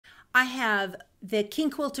I have the King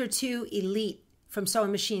Quilter II Elite from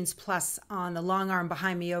Sewing Machines Plus on the long arm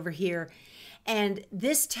behind me over here. And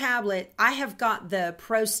this tablet, I have got the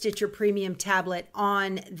ProStitcher Premium tablet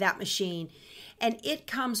on that machine. And it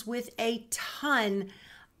comes with a ton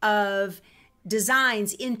of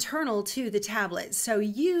designs internal to the tablet. So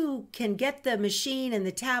you can get the machine and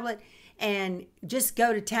the tablet and just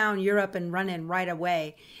go to town. You're up and running right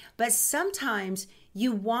away. But sometimes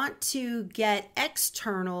you want to get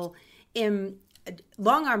external in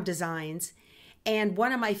long arm designs. And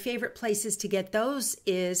one of my favorite places to get those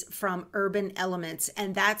is from Urban Elements.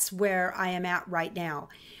 And that's where I am at right now.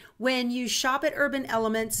 When you shop at Urban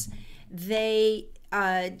Elements, they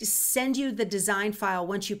send you the design file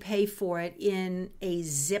once you pay for it in a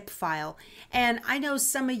zip file. And I know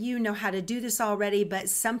some of you know how to do this already, but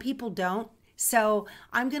some people don't. So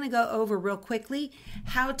I'm going to go over real quickly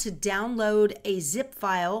how to download a zip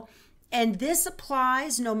file. And this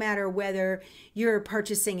applies no matter whether you're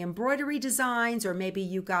purchasing embroidery designs or maybe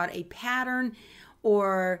you got a pattern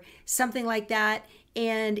or something like that,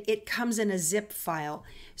 and it comes in a zip file.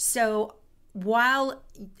 So while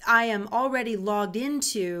I am already logged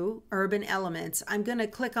into Urban Elements, I'm going to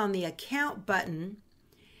click on the account button.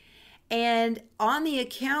 And on the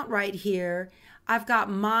account right here, I've got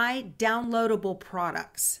my downloadable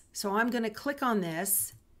products. So I'm going to click on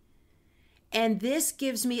this. And this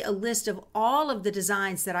gives me a list of all of the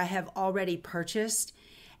designs that I have already purchased.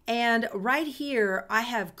 And right here, I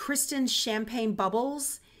have Kristen Champagne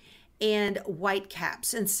Bubbles and White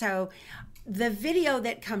Caps. And so the video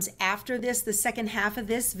that comes after this, the second half of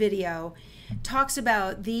this video, talks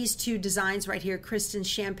about these two designs right here, Kristen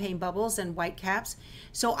Champagne Bubbles and White Caps.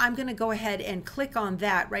 So I'm going to go ahead and click on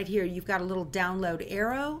that right here. You've got a little download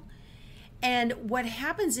arrow. And what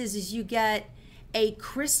happens is you get a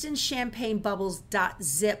Kristen Champagne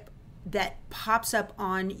Bubbles.zip that pops up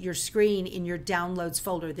on your screen in your downloads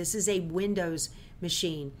folder. This is a Windows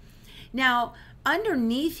machine. Now,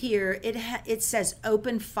 underneath here, it says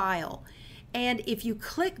open file. And if you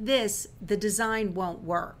click this, the design won't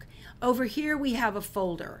work. Over here, we have a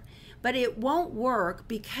folder, but it won't work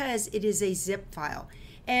because it is a zip file.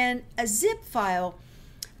 And a zip file,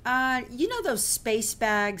 you know those space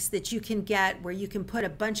bags that you can get where you can put a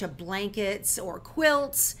bunch of blankets or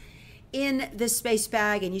quilts in the space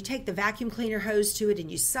bag, and you take the vacuum cleaner hose to it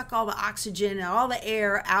and you suck all the oxygen and all the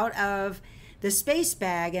air out of the space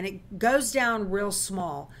bag, and it goes down real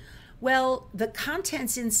small. Well, the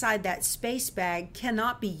contents inside that space bag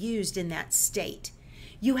cannot be used in that state.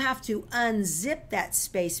 You have to unzip that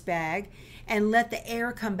space bag and let the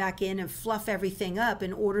air come back in and fluff everything up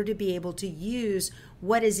in order to be able to use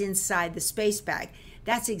what is inside the space bag.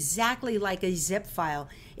 That's exactly like a zip file.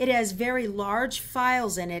 It has very large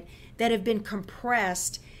files in it that have been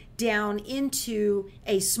compressed down into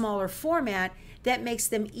a smaller format that makes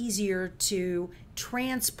them easier to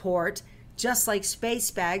transport. Just like space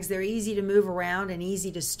bags, they're easy to move around and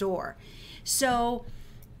easy to store. So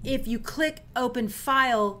if you click open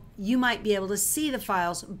file, you might be able to see the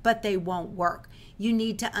files, but they won't work. You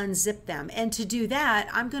need to unzip them. And to do that,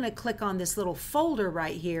 I'm going to click on this little folder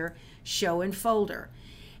right here, show in folder.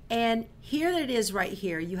 And here it is right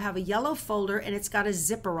here. You have a yellow folder and it's got a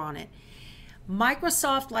zipper on it.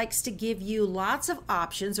 Microsoft likes to give you lots of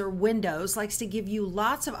options, or Windows likes to give you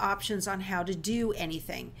lots of options on how to do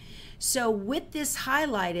anything. So with this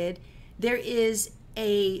highlighted, there is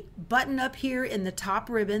a button up here in the top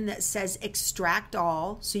ribbon that says extract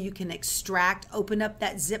all. So you can extract, open up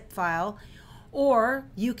that zip file, or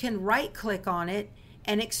you can right click on it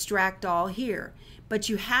and extract all here. But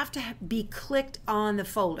you have to be clicked on the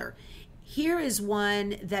folder. Here is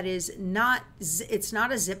one that is not, it's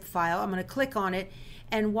not a zip file. I'm going to click on it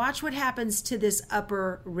and watch what happens to this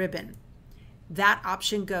upper ribbon. That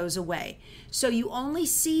option goes away. So you only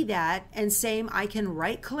see that, and same, I can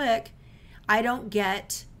right click. I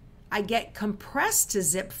get compressed to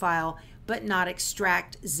zip file, but not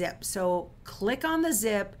extract zip. So click on the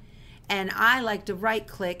zip, and I like to right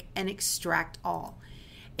click and extract all.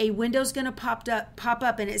 A window's going to pop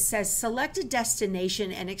up and it says select a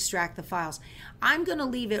destination and extract the files. I'm going to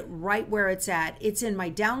leave it right where it's at. It's in my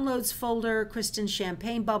downloads folder, Kristen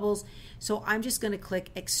Champagne Bubbles. So I'm just going to click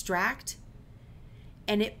extract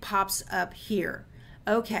and it pops up here.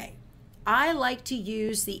 Okay, I like to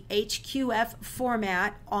use the HQF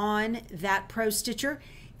format on that ProStitcher.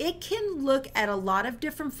 It can look at a lot of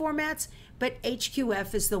different formats, but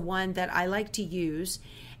HQF is the one that I like to use.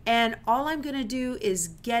 And all I'm going to do is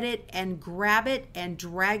get it and grab it and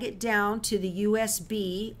drag it down to the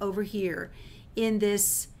USB over here in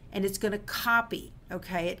this, and it's going to copy.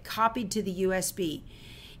 Okay, it copied to the USB.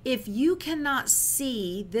 If you cannot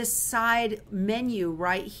see this side menu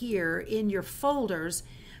right here in your folders,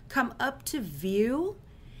 come up to View,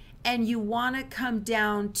 and you want to come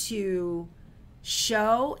down to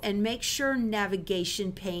Show and make sure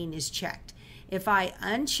navigation pane is checked. If I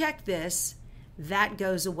uncheck this, that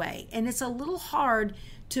goes away. And it's a little hard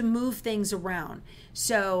to move things around.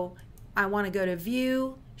 So I want to go to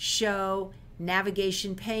View, Show,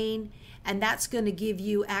 Navigation pane, and that's going to give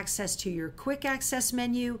you access to your quick access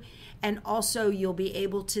menu, and also you'll be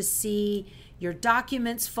able to see your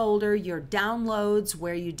documents folder, your downloads,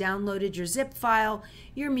 where you downloaded your zip file,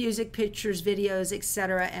 your music, pictures, videos,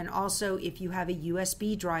 etc., and also if you have a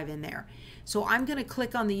USB drive in there. So I'm going to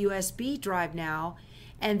click on the USB drive now,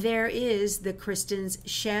 and there is the Kristen's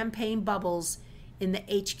Champagne Bubbles in the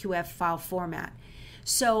HQF file format.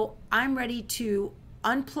 So I'm ready to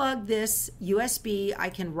unplug this USB. I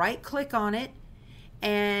can right click on it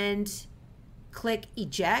and click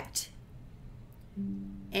eject,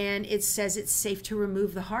 and it says it's safe to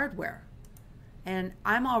remove the hardware. And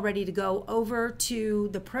I'm all ready to go over to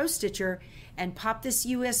the ProStitcher and pop this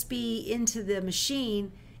USB into the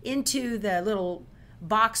machine, into the little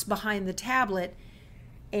box behind the tablet,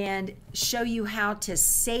 and show you how to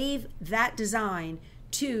save that design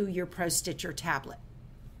to your ProStitcher tablet.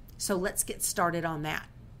 So let's get started on that.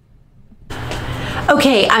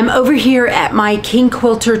 Okay, I'm over here at my King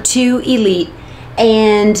Quilter II Elite,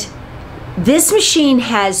 and this machine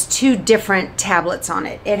has two different tablets on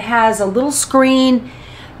it. It has a little screen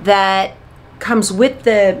that comes with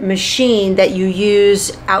the machine that you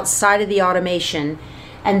use outside of the automation,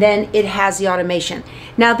 and then it has the automation.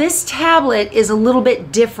 Now this tablet is a little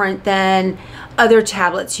bit different than other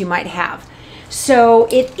tablets you might have. So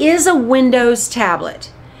it is a Windows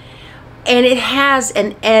tablet, and it has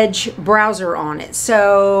an Edge browser on it.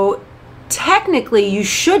 So technically you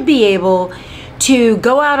should be able to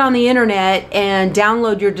go out on the internet and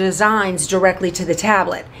download your designs directly to the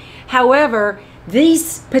tablet. However,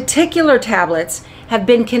 these particular tablets have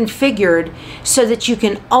been configured so that you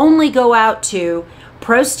can only go out to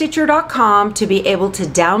ProStitcher.com to be able to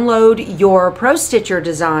download your ProStitcher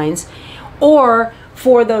designs, or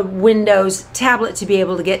for the Windows tablet to be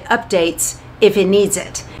able to get updates if it needs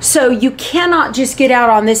it. So you cannot just get out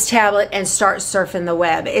on this tablet and start surfing the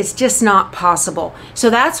web. It's just not possible. So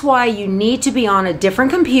that's why you need to be on a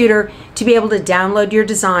different computer to be able to download your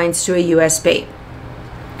designs to a USB.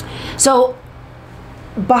 So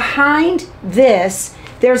behind this,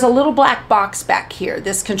 there's a little black box back here,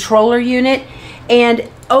 this controller unit, and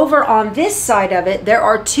over on this side of it, there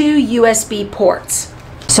are two USB ports.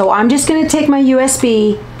 So I'm just going to take my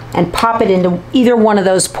USB and pop it into either one of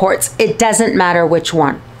those ports. It doesn't matter which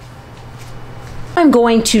one. I'm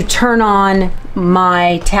going to turn on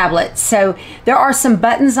my tablet. So there are some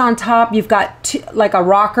buttons on top. You've got two, like a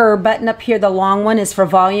rocker button up here. The long one is for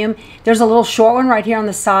volume. There's a little short one right here on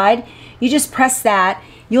the side. You just press that.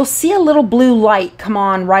 You'll see a little blue light come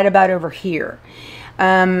on right about over here.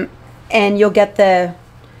 And you'll get the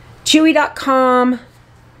Chewy.com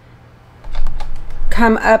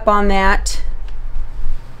come up on that.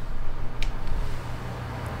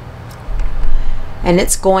 And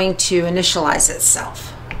it's going to initialize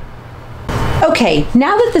itself. Okay,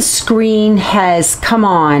 now that the screen has come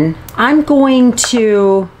on, I'm going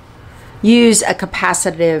to use a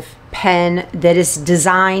capacitive pen that is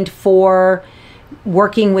designed for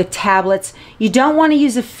working with tablets. You don't want to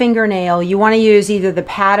use a fingernail. You want to use either the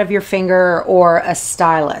pad of your finger or a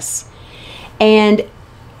stylus. And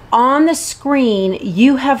on the screen,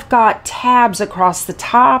 you have got tabs across the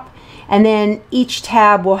top, and then each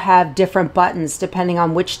tab will have different buttons depending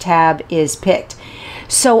on which tab is picked.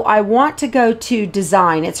 So I want to go to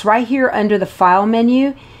Design. It's right here under the File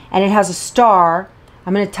menu, and it has a star.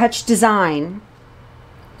 I'm going to touch Design.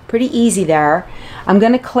 Pretty easy there. I'm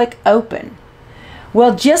going to click Open.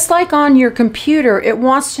 Well, just like on your computer, it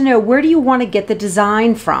wants to know where do you want to get the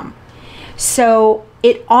design from. So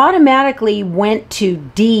it automatically went to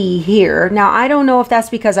D here. Now, I don't know if that's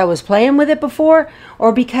because I was playing with it before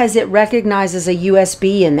or because it recognizes a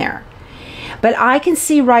USB in there. But I can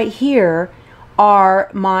see right here are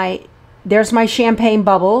there's my Champagne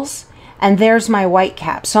Bubbles, and there's my white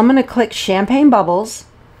cap. So I'm going to click Champagne Bubbles,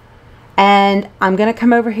 and I'm going to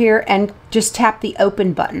come over here and just tap the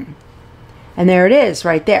Open button. And there it is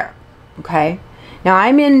right there. Okay. Now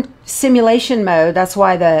I'm in simulation mode. That's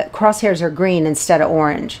why the crosshairs are green instead of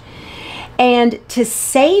orange. And to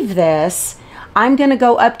save this, I'm going to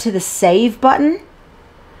go up to the Save button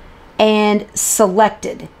and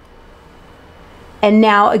Selected. And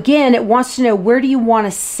now again, it wants to know where do you want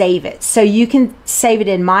to save it. So you can save it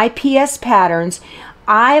in My PS Patterns.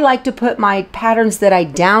 I like to put my patterns that I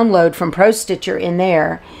download from ProStitcher in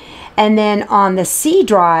there. And then on the C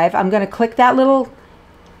drive, I'm going to click that little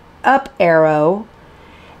up arrow,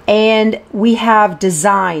 and we have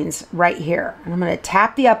designs right here. And I'm going to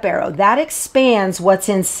tap the up arrow. That expands what's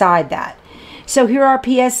inside that. So here are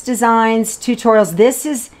PS designs, tutorials. This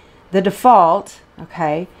is the default.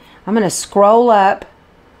 Okay. I'm going to scroll up.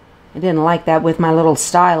 I didn't like that with my little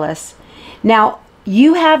stylus. Now,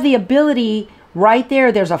 you have the ability right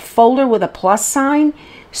there. There's a folder with a plus sign.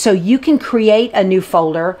 So you can create a new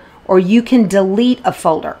folder or you can delete a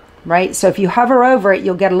folder, right? So if you hover over it,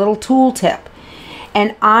 you'll get a little tool tip.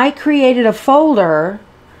 And I created a folder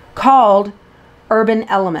called Urban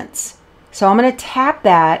Elements. So I'm going to tap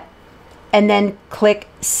that and then click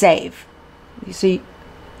Save. You see?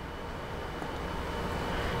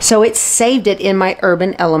 So it saved it in my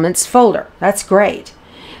Urban Elements folder. That's great.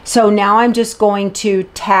 So now I'm just going to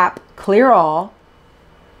tap Clear All.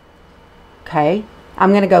 Okay.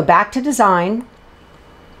 I'm going to go back to Design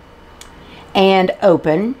and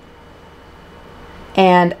Open.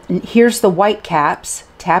 And here's the white caps.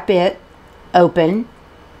 Tap it, open,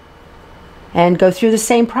 and go through the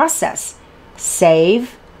same process.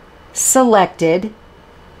 Save, selected,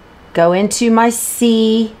 go into my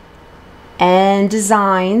C and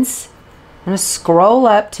Designs. I'm going to scroll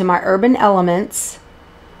up to my Urban Elements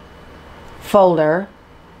folder,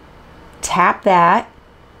 tap that,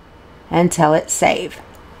 and tell it Save.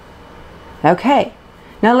 Okay,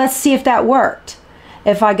 now let's see if that worked.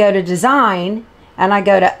 If I go to Design, and I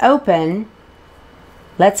go to Open,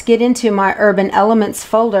 let's get into my Urban Elements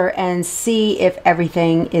folder and see if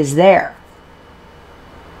everything is there.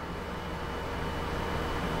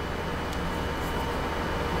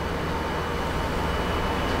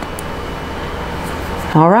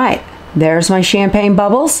 All right, there's my champagne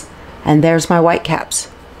bubbles and there's my white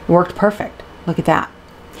caps. Worked perfect. Look at that.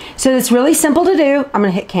 So it's really simple to do. I'm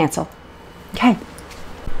going to hit cancel. Okay.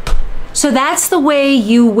 So that's the way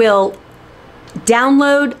you will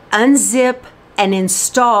download, unzip, and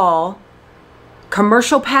install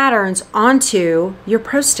commercial patterns onto your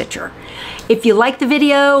ProStitcher. If you like the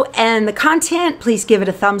video and the content, please give it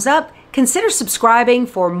a thumbs up. Consider subscribing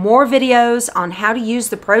for more videos on how to use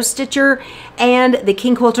the ProStitcher and the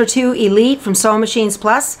King Quilter II Elite from Sewing Machines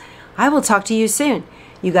Plus. I will talk to you soon.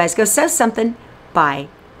 You guys go sew something. Bye.